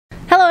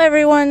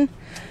everyone.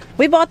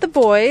 We bought the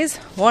boys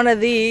one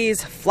of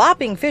these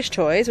flopping fish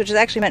toys, which is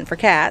actually meant for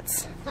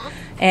cats,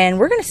 and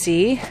we're gonna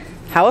see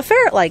how a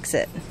ferret likes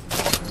it.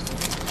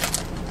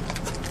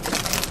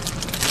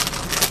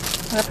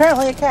 And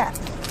apparently a cat.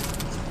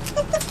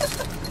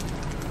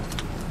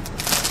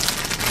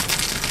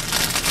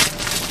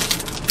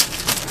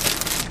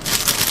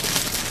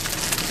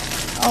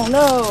 Oh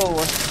no!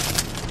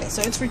 Okay,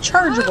 so it's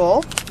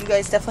rechargeable. You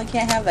guys definitely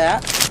can't have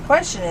that. The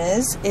question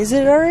is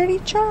it already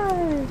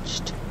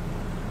charged?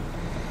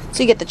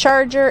 So you get the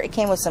charger, it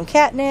came with some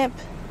catnip,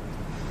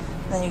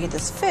 and then you get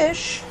this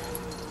fish,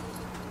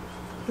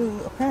 who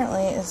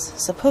apparently is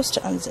supposed to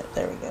unzip.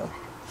 There we go.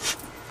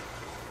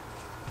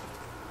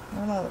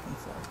 What am I looking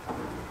for?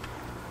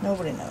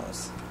 Nobody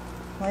knows.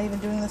 Am I even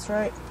doing this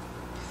right?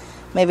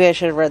 Maybe I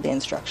should have read the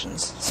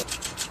instructions.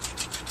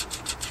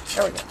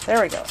 There we go.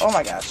 There we go. Oh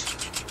my gosh.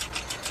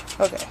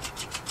 Okay.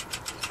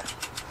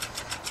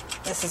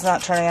 This is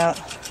not turning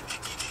out.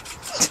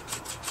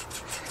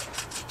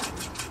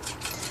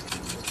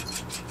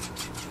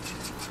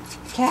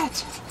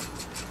 Cat.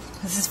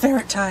 This is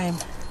ferret time.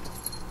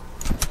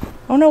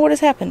 Oh no, what has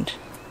happened?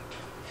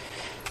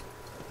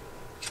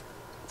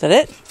 Is that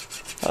it?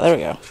 Oh, there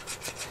we go.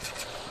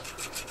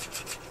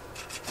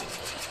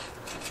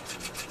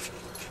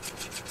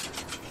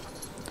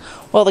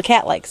 Well, the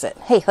cat likes it.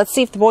 Hey, let's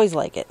see if the boys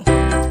like it.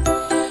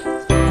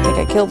 I think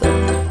I killed it.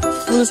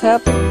 What has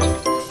happened?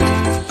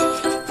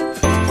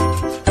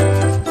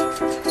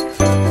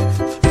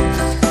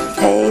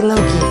 Hey,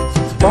 Loki.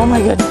 Oh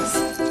my goodness.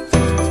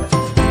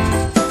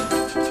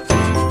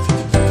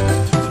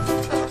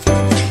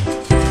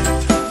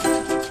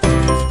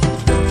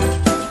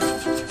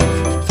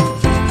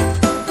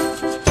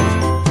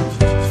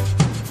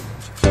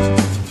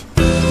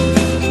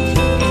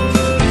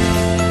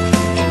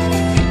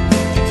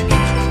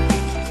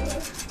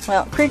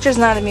 Well, creature's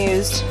not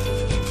amused.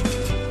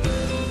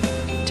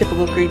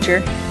 Typical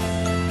creature.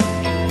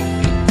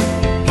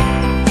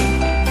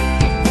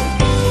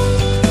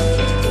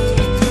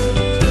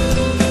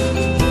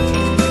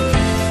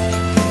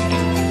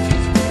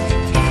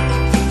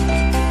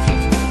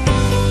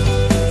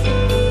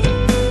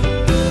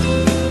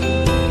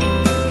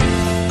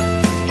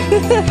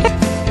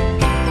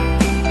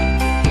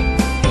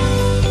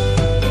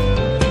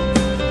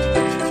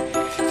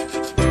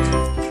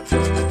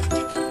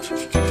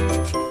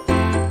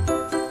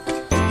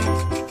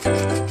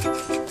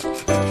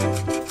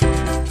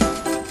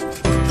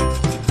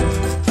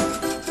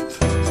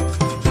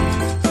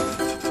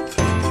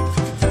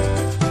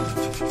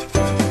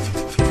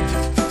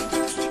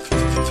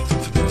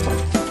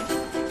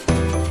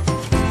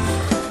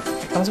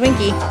 Comes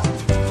Winky.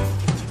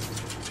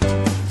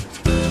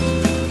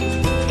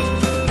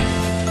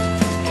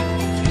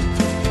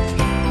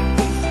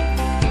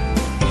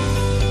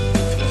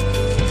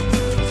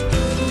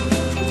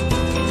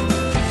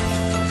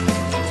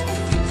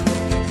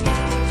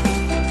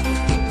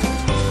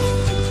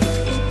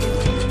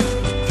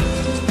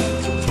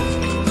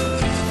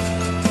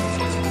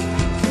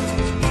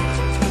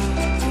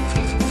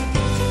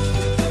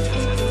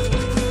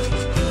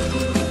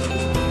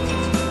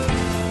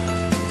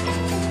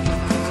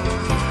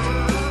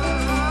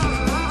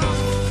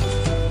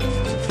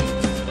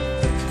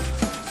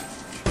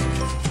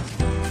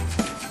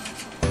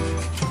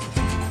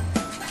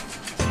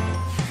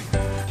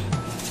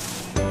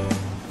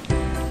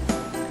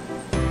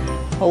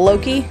 Well,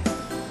 Loki,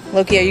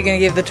 are you going to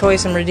give the toy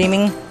some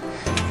redeeming?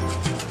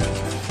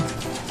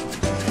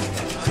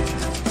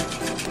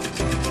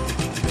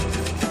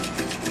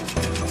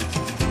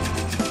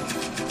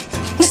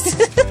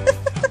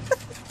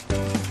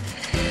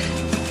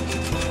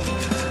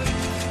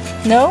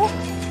 No?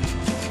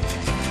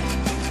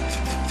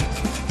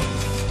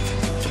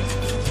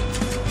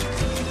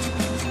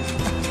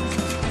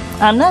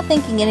 I'm not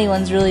thinking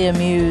anyone's really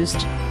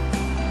amused.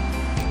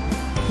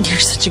 You're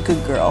such a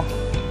good girl.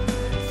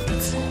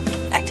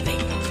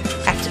 Activate.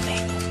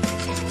 Activate.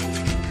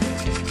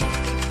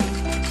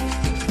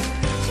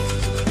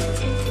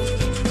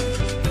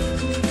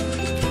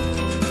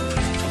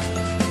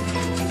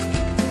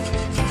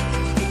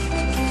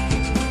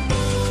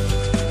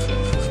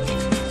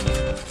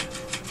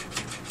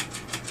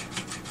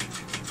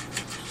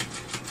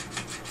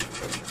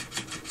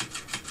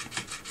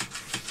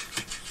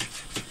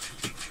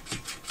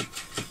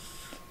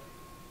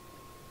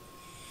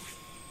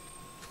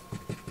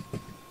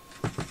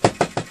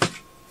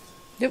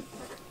 Yep.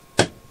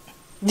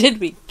 Did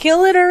we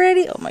kill it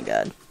already? Oh my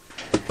god.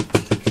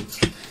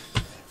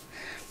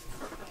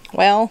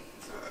 Well,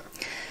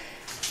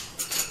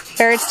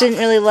 ferrets didn't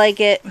really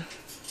like it.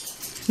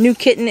 New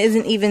kitten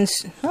isn't even...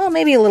 Oh,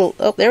 maybe a little...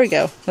 Oh, there we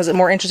go. Was it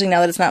more interesting now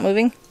that it's not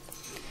moving?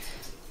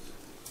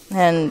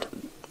 And,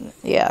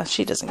 yeah,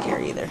 she doesn't care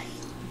either.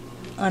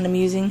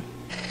 Unamusing.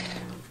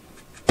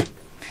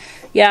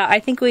 Yeah, I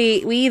think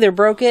we either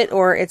broke it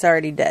or it's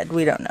already dead.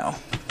 We don't know.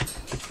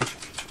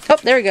 Oh,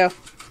 there we go.